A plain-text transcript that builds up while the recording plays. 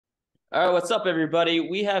All right, what's up, everybody?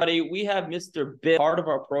 We have Mr. Bill, part of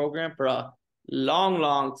our program for a long,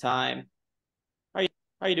 long time.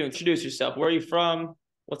 How you doing? Introduce yourself. Where are you from?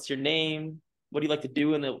 What's your name? What do you like to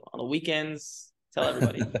do on the weekends? Tell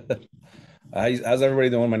everybody. How's everybody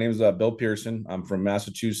doing? My name is Bill Pearson. I'm from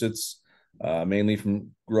Massachusetts, mainly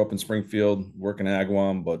grew up in Springfield, work in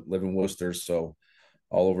Agawam, but live in Worcester, so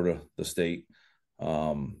all over the state.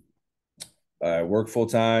 Um, I work full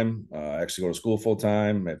time. I actually go to school full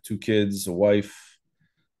time. I have two kids, a wife,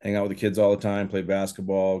 hang out with the kids all the time, play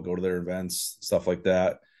basketball, go to their events, stuff like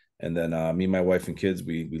that. And then me, my wife, and kids,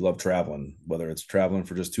 we love traveling, whether it's traveling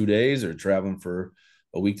for just 2 days or traveling for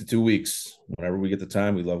a week to 2 weeks. Whenever we get the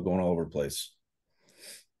time, we love going all over the place.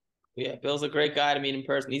 Yeah, Bill's a great guy to meet in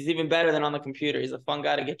person. He's even better than on the computer. He's a fun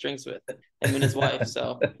guy to get drinks with, him and his wife.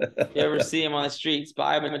 So if you ever see him on the streets,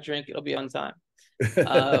 buy him a drink. It'll be a fun time.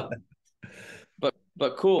 Uh,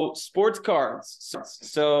 but cool. Sports cards.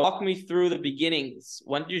 So walk me through the beginnings.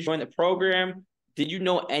 When did you join the program? Did you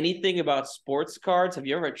know anything about sports cards? Have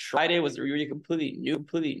you ever tried it? Were you completely new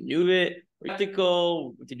to it?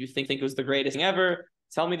 Practical? Did you think it was the greatest thing ever?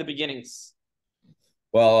 Tell me the beginnings.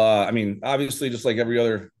 Well, I mean, obviously, just like every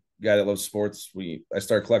other guy that loves sports, I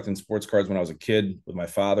started collecting sports cards when I was a kid with my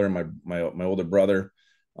father and my older brother.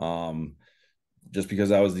 Um, just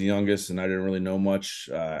because I was the youngest and I didn't really know much,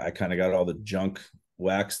 I kind of got all the junk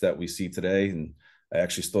wax that we see today, and I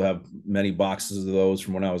actually still have many boxes of those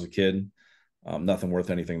from when I was a kid. Nothing worth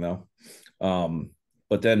anything though.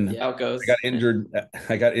 But then Yeah, how it I goes. got injured.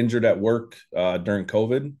 I got injured at work during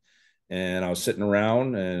COVID, and I was sitting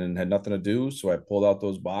around and had nothing to do. So I pulled out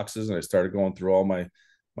those boxes and I started going through all my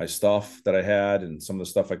stuff that I had and some of the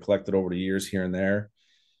stuff I collected over the years here and there.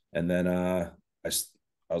 And then I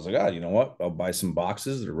I was like, you know what? I'll buy some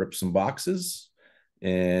boxes or rip some boxes,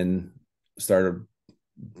 and started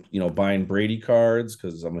buying Brady cards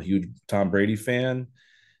because I'm a huge Tom Brady fan.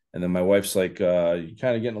 And then my wife's like, "You're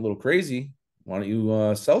kind of getting a little crazy. Why don't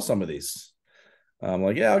you sell some of these?" I'm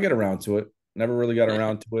like, "Yeah, I'll get around to it." Never really got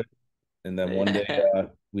around to it. And then one day Yeah.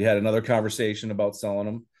 we had another conversation about selling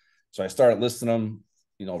them. So I started listing them,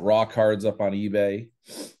 raw cards up on eBay.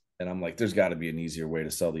 And I'm like, there's got to be an easier way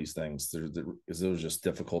to sell these things. Because it was just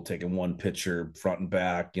difficult taking one picture front and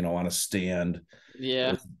back, on a stand. It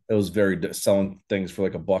Yeah. was, it was very selling things for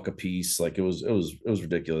like $1 a piece. Like it was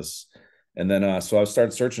ridiculous. And then so I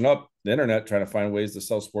started searching up the internet, trying to find ways to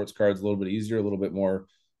sell sports cards a little bit easier, a little bit more,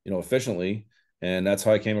 efficiently. And that's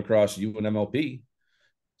how I came across UNMLP.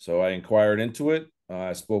 So I inquired into it.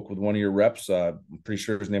 I spoke with one of your reps. I'm pretty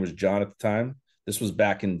sure his name was John at the time. This was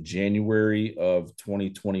back in January of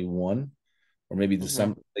 2021, or maybe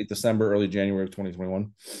Hmm. late December, early January of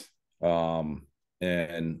 2021.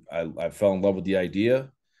 And I fell in love with the idea.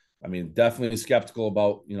 I mean, definitely skeptical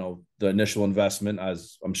about the initial investment,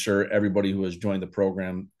 as I'm sure everybody who has joined the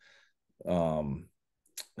program um,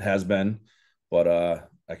 has been. But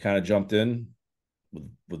I kind of jumped in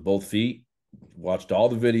with both feet, watched all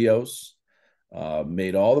the videos,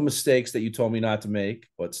 made all the mistakes that you told me not to make,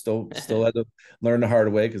 but still had to learn the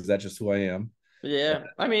hard way because that's just who I am. And, Yeah.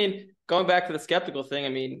 I mean, going back to the skeptical thing, I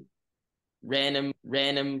mean,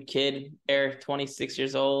 random kid there, 26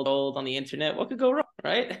 years old on the internet. What could go wrong,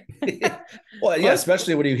 right? well, yeah, What?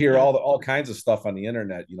 especially when you hear all kinds of stuff on the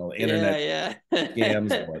internet, internet Yeah, scams.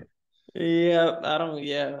 yeah. But Yeah, I don't.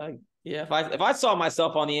 Yeah, yeah. If I saw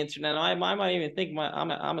myself on the internet, I might even think I'm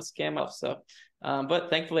a scam off. So, but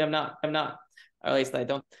thankfully I'm not. I'm not. Or at least I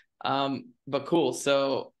don't. But cool.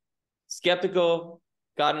 So skeptical.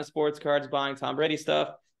 Got into sports cards, buying Tom Brady stuff.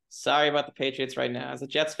 Sorry about the Patriots right now. As a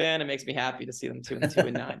Jets fan, it makes me happy to see them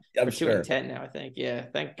 2-9 I'm or two and sure ten now. I think. Yeah,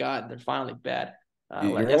 thank God they're finally bad. you're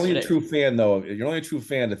only a Yesterday. true fan, though. You're only a true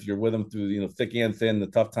fan if you're with them through thick and thin, the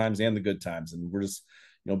tough times and the good times. And we're just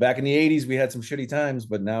back in the '80s, we had some shitty times,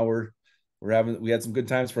 but now we had some good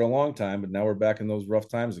times for a long time, but now we're back in those rough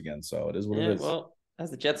times again. So it is what it Yeah. is. Well,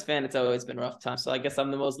 as a Jets fan, it's always been rough time. So I guess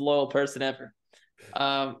I'm the most loyal person ever.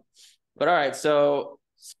 Um, but all right, so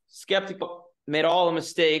skeptical made all the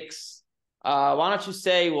mistakes. Why don't you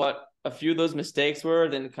say what a few of those mistakes were,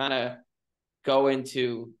 then kind of go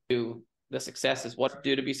into the successes, what to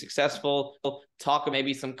do to be successful. Talk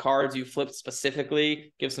maybe some cards you flipped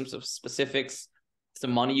specifically, give some specifics,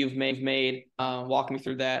 some money you've made. Walk me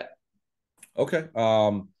through that. Okay.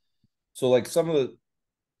 So like some of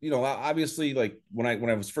the obviously, like when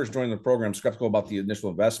I was first joining the program, skeptical about the initial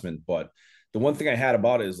investment, but the one thing I had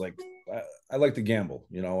about it is like I like to gamble,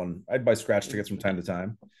 and I'd buy scratch tickets from time to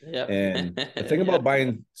time. Yep. And the thing about Yep.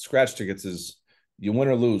 buying scratch tickets is you win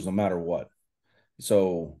or lose no matter what.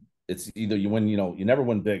 So it's either you win, you never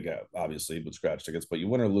win big, obviously, with scratch tickets, but you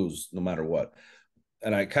win or lose no matter what.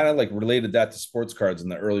 and I kind of like related that to sports cards in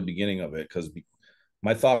the early beginning of it, because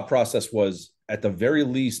my thought process was, at the very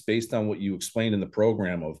least, based on what you explained in the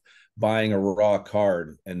program of buying a raw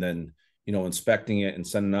card and then, you know, inspecting it and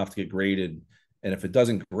sending it off to get graded. And if it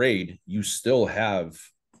doesn't grade, you still have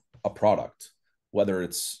a product, whether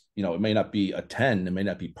it's, you know, it may not be a 10, it may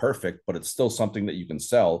not be perfect, but it's still something that you can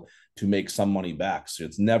sell to make some money back. So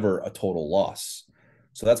it's never a total loss.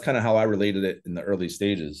 So that's kind of how I related it in the early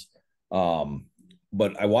stages.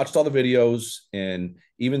 But I watched all the videos, and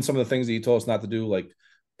even some of the things that he told us not to do, like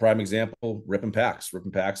prime example, ripping packs.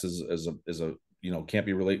 Ripping packs is a you know, can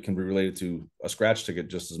be related to a scratch ticket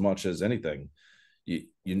just as much as anything.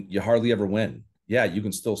 You hardly ever win. Yeah, you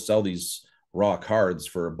can still sell these raw cards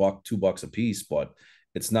for $1, $2 a piece, but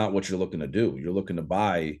it's not what you're looking to do. You're looking to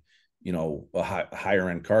buy, you know, a higher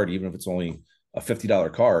end card, even if it's only a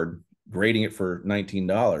 $50 card, grading it for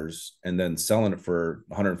 $19 and then selling it for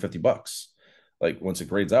 $150, like once it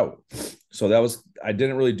grades out. So that was, I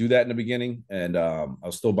didn't really do that in the beginning, and I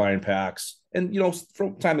was still buying packs, and you know,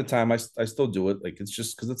 from time to time I still do it. Like, it's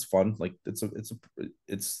just because it's fun. Like,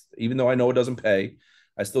 it's even though I know it doesn't pay,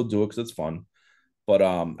 I still do it because it's fun. But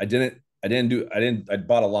I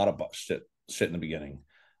bought a lot of shit in the beginning.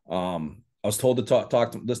 I was told to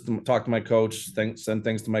talk to my coach, send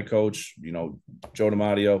things to my coach. You know, Joe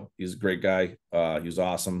DiMatteo, he's a great guy. He was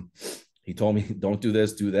awesome. He told me, don't do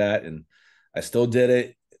this, do that, and I still did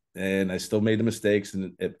it, and I still made the mistakes,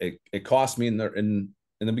 and it cost me in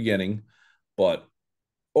the beginning. But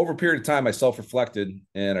over a period of time, I self-reflected,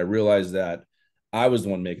 and I realized that I was the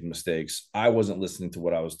one making mistakes. I wasn't listening to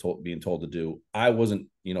what I was being told to do. I wasn't,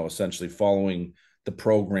 you know, essentially following the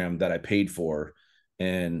program that I paid for,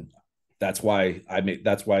 and that's why I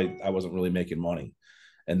wasn't really making money.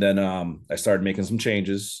 And then I started making some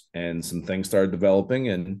changes, and some things started developing,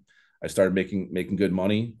 and I started making good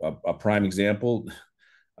money. A prime example,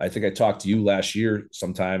 I think I talked to you last year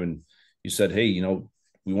sometime, and you said, "Hey, you know,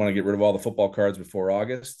 we want to get rid of all the football cards before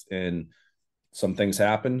August." And some things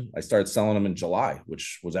happened. I started selling them in July,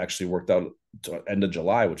 which was actually worked out to end of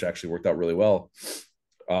July, which actually worked out really well.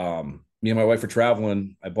 Me and my wife were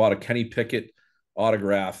traveling. I bought a Kenny Pickett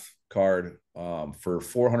autograph card for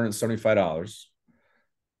 $475.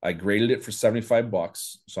 I graded it for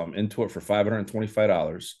 $75, so I'm into it for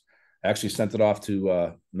 $525. I actually sent it off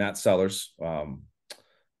to Matt Sellers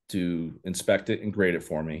to inspect it and grade it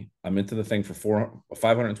for me. I'm into the thing for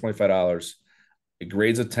 $525. It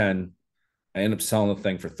grades a 10. I end up selling the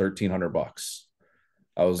thing for $1,300.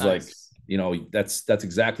 I was nice. Like, you know, that's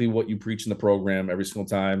exactly what you preach in the program every single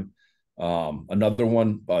time. Another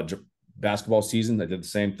one, basketball season, I did the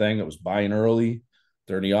same thing. I was buying early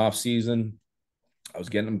during the off season. I was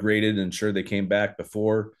getting them graded and ensured they came back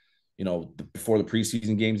before, you know, before the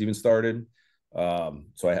preseason games even started. So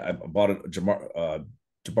I bought a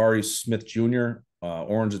Jabari Smith Jr.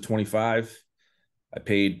 Orange at 25. I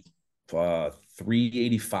paid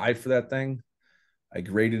 $385 for that thing. I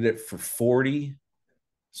graded it for 40.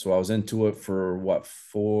 So I was into it for what,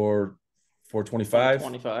 $425?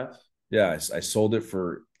 25. Yeah, I sold it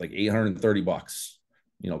for like $830.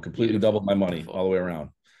 You know, completely doubled my money all the way around.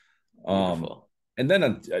 And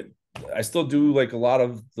then I still do like a lot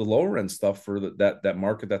of the lower end stuff for that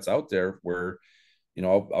market that's out there, where, you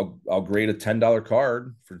know, I'll grade a $10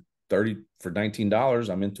 card for $19.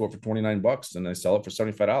 I'm into it for $29, and I sell it for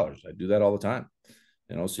 $75. I do that all the time.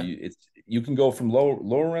 You know, so you can go from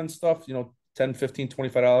lower end stuff, you know, $10, $15,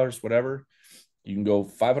 $25, whatever. You can go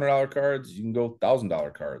 $500 cards. You can go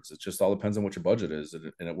 $1,000 cards. It just all depends on what your budget is,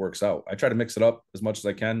 and it works out. I try to mix it up as much as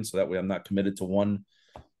I can, so that way I'm not committed to one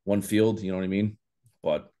field. You know what I mean?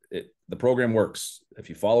 But the program works if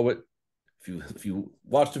you follow it. If you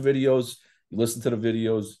watch the videos, you listen to the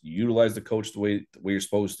videos, you utilize the coach the way you're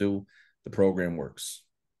supposed to, the program works.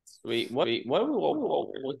 Sweet. What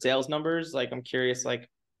sales numbers? Like, I'm curious, like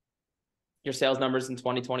your sales numbers in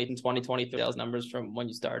 2020 and 2020, sales numbers from when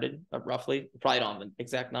you started, roughly. Probably don't have an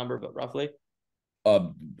exact number, but roughly.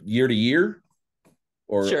 Year to year,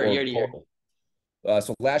 or sure, or year to year.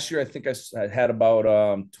 So last year, I think I had about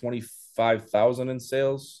 25,000 in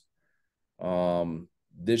sales.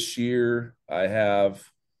 This year I have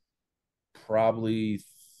probably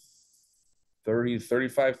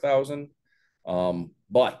 35,000.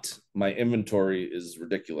 But my inventory is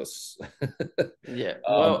ridiculous. Yeah.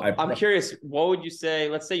 Well, I'm curious, what would you say?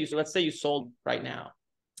 Let's say you sold right now.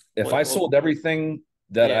 If I sold everything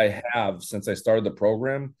that I have since I started the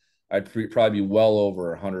program, I'd probably be well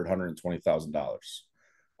over $120,000.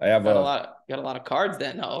 I have got a lot of cards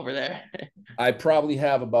then over there. I probably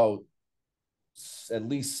have about at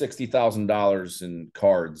least $60,000 in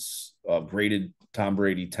cards of graded Tom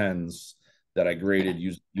Brady 10s that I graded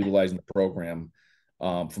utilizing the program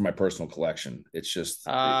for my personal collection. It's just,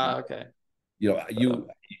 Okay.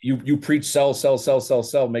 You preach sell, sell, sell, sell,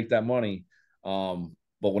 sell, make that money.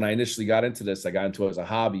 But when I initially got into this, I got into it as a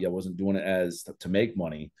hobby. I wasn't doing it as to make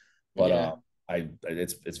money, but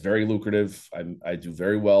it's very lucrative. I do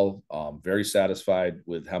very well. Very satisfied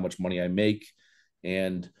with how much money I make,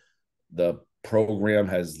 and the program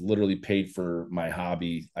has literally paid for my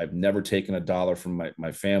hobby. I've never taken a dollar from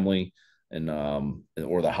my family and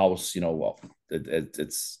or the house. Well,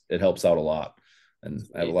 it helps out a lot, and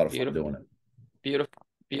I have a lot of fun doing it. Beautiful,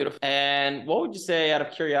 beautiful. And what would you say, out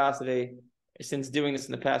of curiosity, since doing this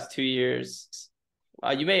in the past 2 years,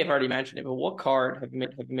 you may have already mentioned it, but what card have you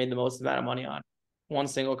made the most amount of money on? One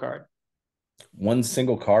single card. One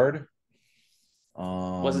single card.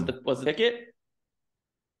 Was it the ticket?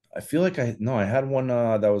 I feel like I had one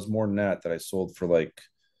that was more than that I sold for like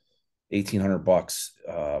 $1,800.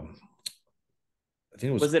 I think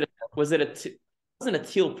it was. Wasn't a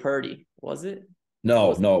Teal Purdy, was it?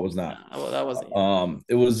 No, it was not. Well, that wasn't.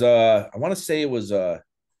 It was I want to say it was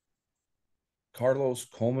Carlos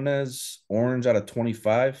Colmenares orange out of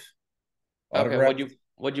 25. Okay,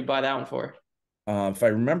 what'd you buy that one for? If I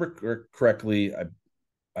remember correctly,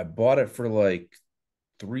 I bought it for like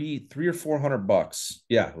three or $400.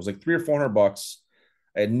 Yeah, it was like $300 or $400.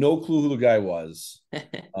 I had no clue who the guy was.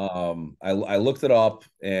 I looked it up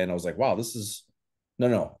and I was like, wow, this is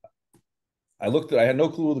no. I had no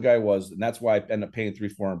clue who the guy was, and that's why I ended up paying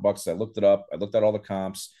 $300-$400. I looked it up, I looked at all the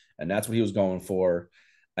comps, and that's what he was going for.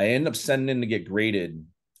 I ended up sending in to get graded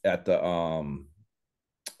at the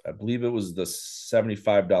I believe it was the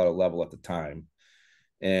 $75 level at the time.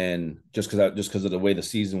 And just because of the way the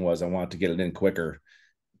season was, I wanted to get it in quicker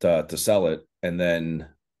to sell it. And then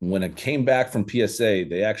when it came back from PSA,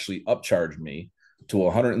 they actually upcharged me to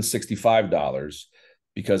 $165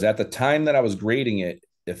 because at the time that I was grading it,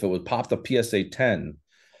 if it would popped up PSA 10,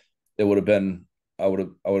 it would have been I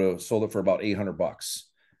would have sold it for about $800.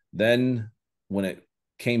 Then when it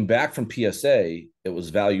came back from PSA, it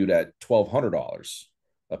was valued at $1,200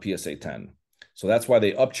 a PSA 10. So that's why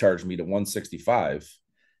they upcharged me to $165.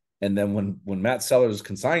 And then when Matt Sellers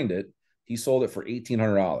consigned it, he sold it for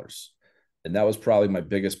 $1,800. And that was probably my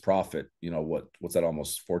biggest profit. What's that?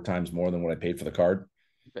 Almost 4 times more than what I paid for the card.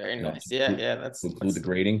 Very nice. Yeah. That's include the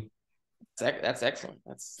grading. That's excellent.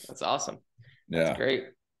 That's awesome. Yeah. That's great.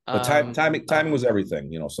 But timing was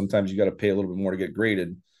everything. Sometimes you got to pay a little bit more to get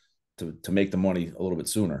graded to make the money a little bit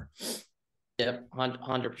sooner. Yep,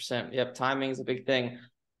 100%. Yep, timing is a big thing.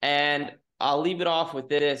 And I'll leave it off with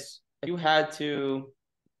this. If you had to,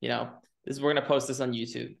 we're gonna post this on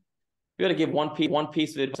YouTube. You got to give one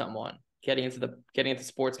piece of advice to someone getting into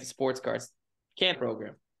sports cards, can't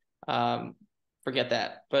program. Forget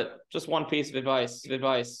that. But just one piece of advice.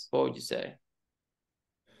 What would you say?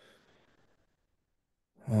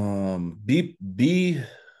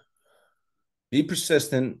 Be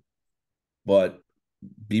persistent, but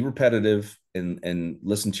be repetitive and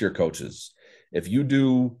listen to your coaches. If you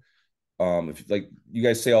do, if like you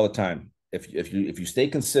guys say all the time, if you stay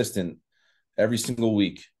consistent every single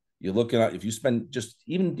week, you're looking at, if you spend just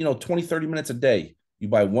even 20, 30 minutes a day, you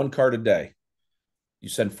buy one card a day, you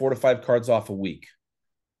send 4 to 5 cards off a week.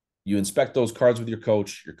 You inspect those cards with your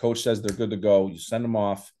coach. Your coach says they're good to go. You send them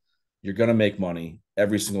off. You're gonna make money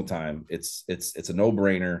every single time. It's a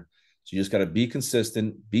no-brainer. So you just got to be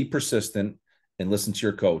consistent, be persistent, and listen to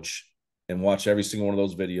your coach and watch every single one of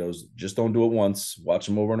those videos. Just don't do it once. Watch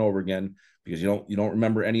them over and over again because you don't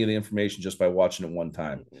remember any of the information just by watching it one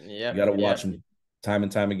time. You got to watch them time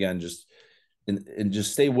and time again. Just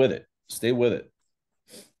just stay with it. Stay with it.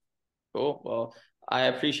 Cool. Well, I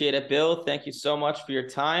appreciate it, Bill. Thank you so much for your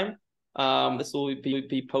time. This will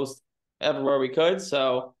be posted everywhere we could.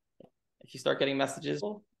 So if you start getting messages,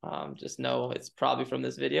 just know it's probably from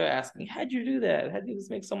this video asking, how'd you do that? How'd you just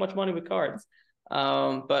make so much money with cards?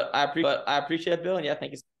 But I appreciate it, Bill. And yeah,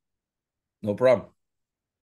 thank you. No problem.